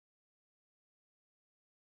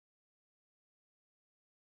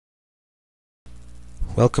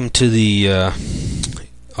Welcome to the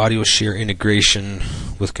AudioShare integration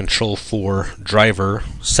with Control4 Driver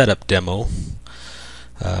setup demo.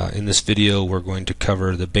 In this video we're going to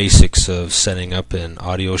cover the basics of setting up an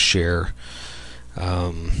AudioShare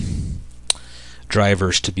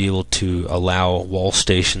drivers to be able to allow wall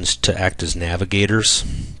stations to act as navigators.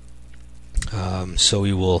 So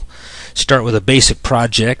we will start with a basic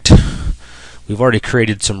project. We've already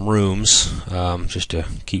created some rooms just to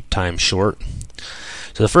keep time short.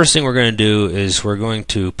 So the first thing we're going to do is we're going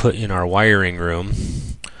to put in our wiring room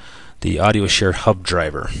the AudioShare hub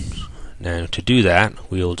driver. Now to do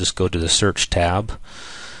that, we'll just go to the search tab,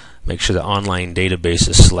 make sure the online database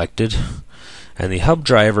is selected, and the hub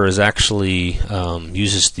driver is actually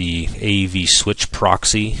uses the AV switch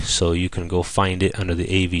proxy, so you can go find it under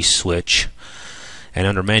the AV switch, and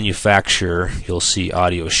under manufacturer you'll see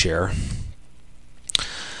AudioShare.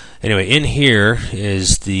 Anyway, in here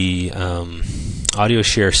is the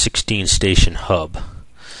AudioShare 16 station hub,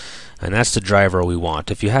 and that's the driver we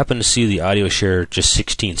want. If you happen to see the AudioShare just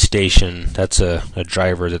 16 station, that's a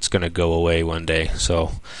driver that's going to go away one day.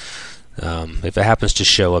 So if it happens to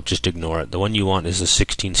show up, just ignore it. The one you want is the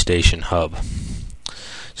 16 station hub.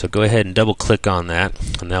 So go ahead and double click on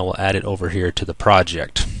that, and that will add it over here to the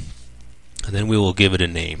project, and then we will give it a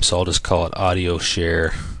name. So I'll just call it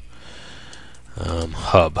AudioShare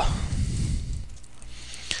hub.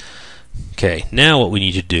 Okay, now what we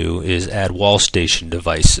need to do is add Wallstation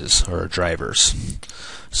devices or drivers.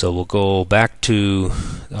 So we'll go back to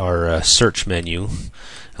our search menu, and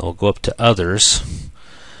we'll go up to Others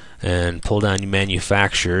and pull down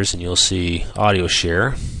Manufacturers, and you'll see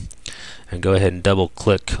AudioShare, and go ahead and double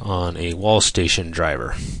click on a Wallstation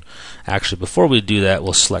driver. Actually, before we do that,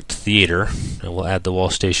 we'll select Theater, and we'll add the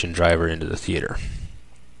Wallstation driver into the theater.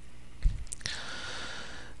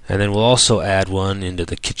 And then we'll also add one into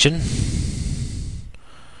the kitchen,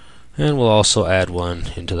 and we'll also add one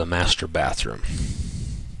into the master bathroom.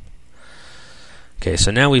 Okay,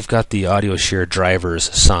 so now we've got the AudioShare drivers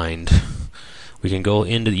assigned. We can go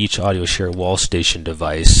into each AudioShare Wallstation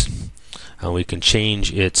device, and we can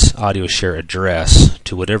change its AudioShare address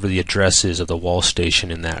to whatever the address is of the Wallstation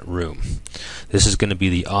in that room. This is going to be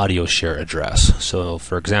the AudioShare address. So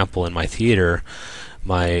for example, in my theater,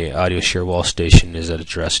 my AudioShare Wallstation is at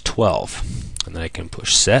address 12, and then I can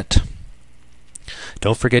push set.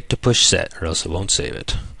 Don't forget to push set, or else it won't save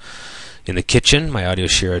it. In the kitchen, my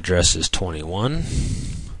AudioShare address is 21,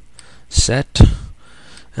 set,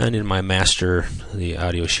 and in my master, the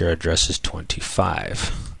AudioShare address is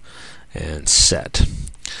 25, and set.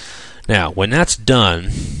 Now, when that's done,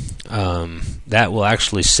 that will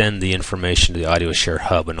actually send the information to the AudioShare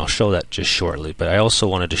hub, and I'll show that just shortly. But I also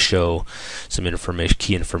wanted to show some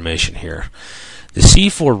key information here. The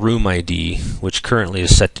C4 room ID, which currently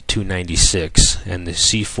is set to 296, and the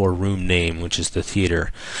C4 room name, which is the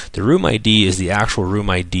theater. The room ID is the actual room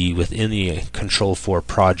ID within the Control4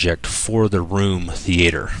 project for the room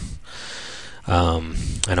theater.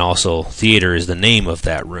 And also, theater is the name of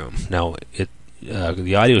that room. Now, the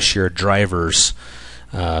AudioShare drivers,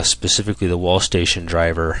 specifically the Wallstation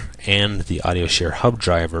driver and the AudioShare hub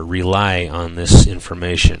driver, rely on this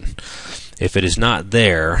information. If it is not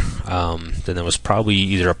there, then there was probably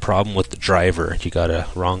either a problem with the driver, you got a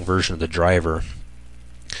wrong version of the driver,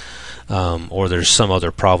 or there's some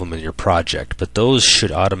other problem in your project. But those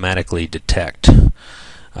should automatically detect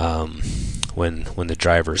when the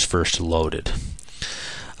driver is first loaded.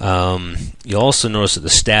 You'll also notice that the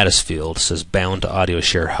status field says bound to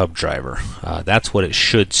AudioShare hub driver. That's what it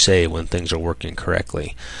should say when things are working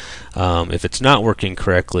correctly. If it's not working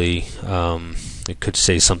correctly, it could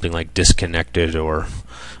say something like disconnected or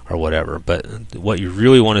whatever. But what you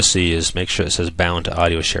really want to see is make sure it says bound to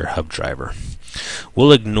AudioShare hub driver.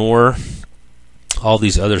 We'll ignore all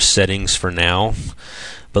these other settings for now,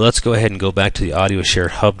 but let's go ahead and go back to the AudioShare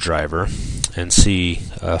hub driver and see,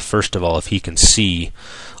 first of all, if he can see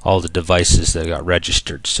all the devices that got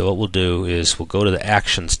registered. So what we'll do is we'll go to the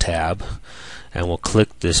Actions tab, and we'll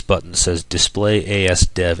click this button that says Display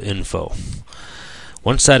ASDev Info.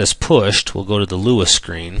 Once that is pushed, we'll go to the Lua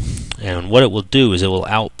screen, and what it will do is it will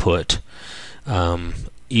output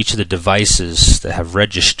each of the devices that have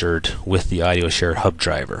registered with the AudioShare hub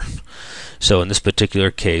driver. So in this particular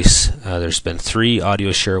case, there's been 3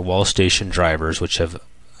 AudioShare Wallstation drivers which have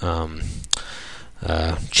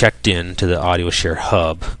checked in to the AudioShare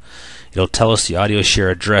hub. It'll tell us the AudioShare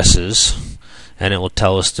addresses, and it will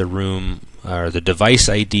tell us the room or the device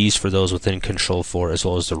IDs for those within Control4, as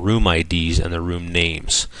well as the room IDs and the room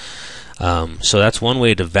names. So that's one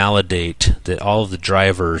way to validate that all of the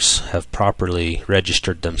drivers have properly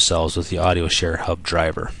registered themselves with the AudioShare hub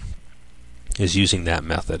driver. is using that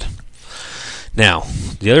method. Now,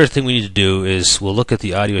 the other thing we need to do is we'll look at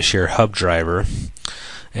the AudioShare hub driver,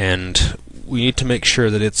 and we need to make sure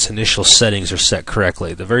that its initial settings are set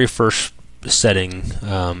correctly. The very first setting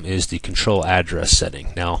is the control address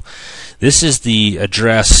setting. Now, this is the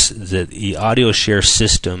address that the AudioShare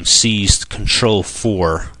system sees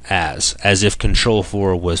Control4 as if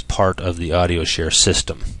Control4 was part of the AudioShare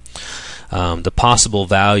system. The possible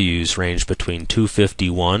values range between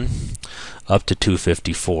 251 up to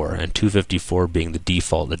 254, and 254 being the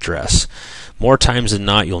default address. More times than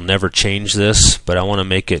not, you'll never change this, but I want to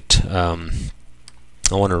make it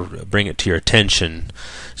I want to bring it to your attention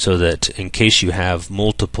so that in case you have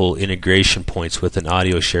multiple integration points with an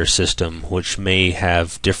AudioShare system which may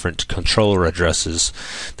have different controller addresses,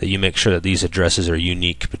 that you make sure that these addresses are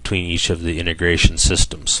unique between each of the integration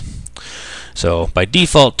systems. So by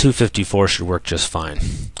default, 254 should work just fine.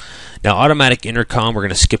 Now, automatic intercom, we're going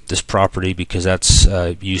to skip this property because that's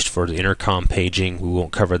used for the intercom paging. We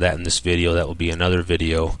won't cover that in this video. That will be another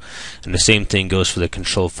video. And the same thing goes for the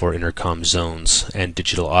Control4 intercom zones and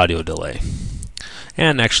digital audio delay.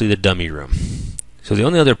 And actually the dummy room. So the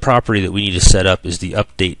only other property that we need to set up is the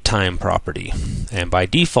update time property. And by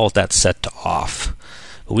default, that's set to off.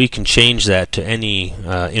 We can change that to any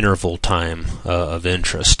interval time of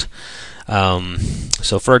interest.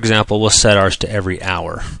 So for example, we'll set ours to every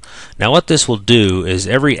hour. Now what this will do is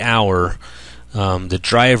every hour the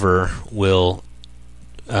driver will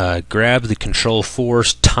grab the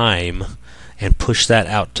Control4's time and push that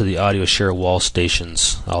out to the AudioShare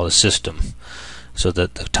Wallstations, the system, so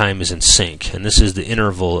that the time is in sync. And this is the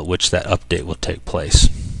interval at which that update will take place.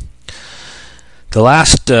 The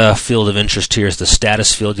last field of interest here is the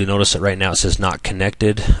status field. You notice that right now it says not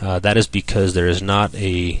connected. That is because there is not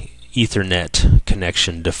a Ethernet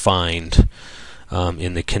connection defined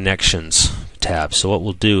in the Connections tab. So what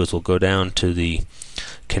we'll do is we'll go down to the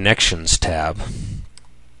Connections tab,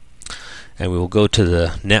 and we will go to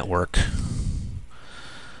the network,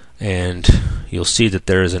 and you'll see that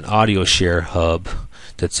there is an AudioShare hub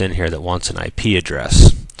that's in here that wants an IP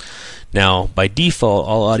address. Now, by default,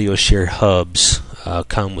 all AudioShare hubs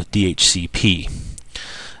come with DHCP.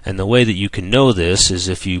 And the way that you can know this is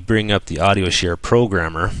if you bring up the AudioShare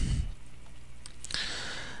programmer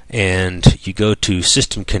and you go to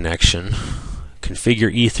System Connection,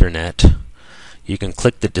 Configure Ethernet, you can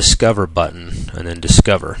click the Discover button and then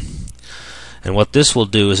Discover. And what this will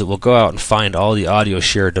do is it will go out and find all the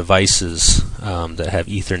AudioShare devices that have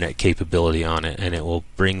Ethernet capability on it, and it will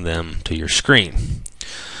bring them to your screen.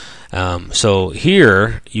 So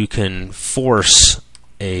here you can force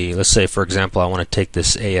let's say for example I want to take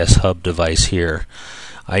this AS hub device here.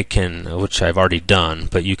 I can, which I've already done,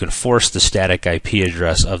 but you can force the static IP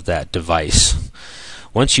address of that device.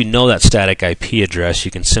 Once you know that static IP address,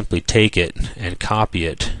 you can simply take it and copy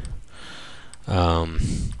it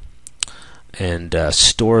and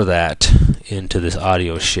store that into this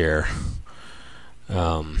AudioShare.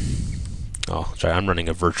 Oh, sorry, I'm running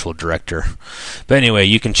a virtual director. But anyway,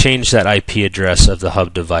 you can change that IP address of the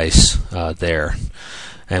hub device there.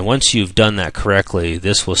 And once you've done that correctly,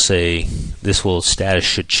 this will say, status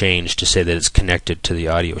should change to say that it's connected to the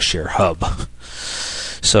AudioShare hub.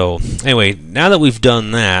 So anyway, now that we've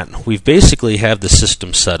done that, we've basically have the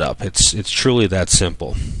system set up. It's truly that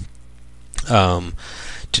simple. To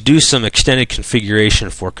do some extended configuration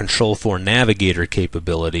for Control4 Navigator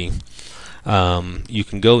capability, you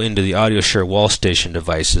can go into the AudioShare Wallstation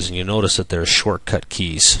devices, and you notice that there are shortcut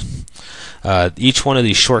keys. Each one of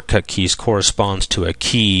these shortcut keys corresponds to a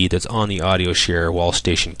key that's on the AudioShare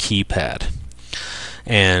Wallstation keypad.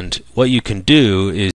 And what you can do is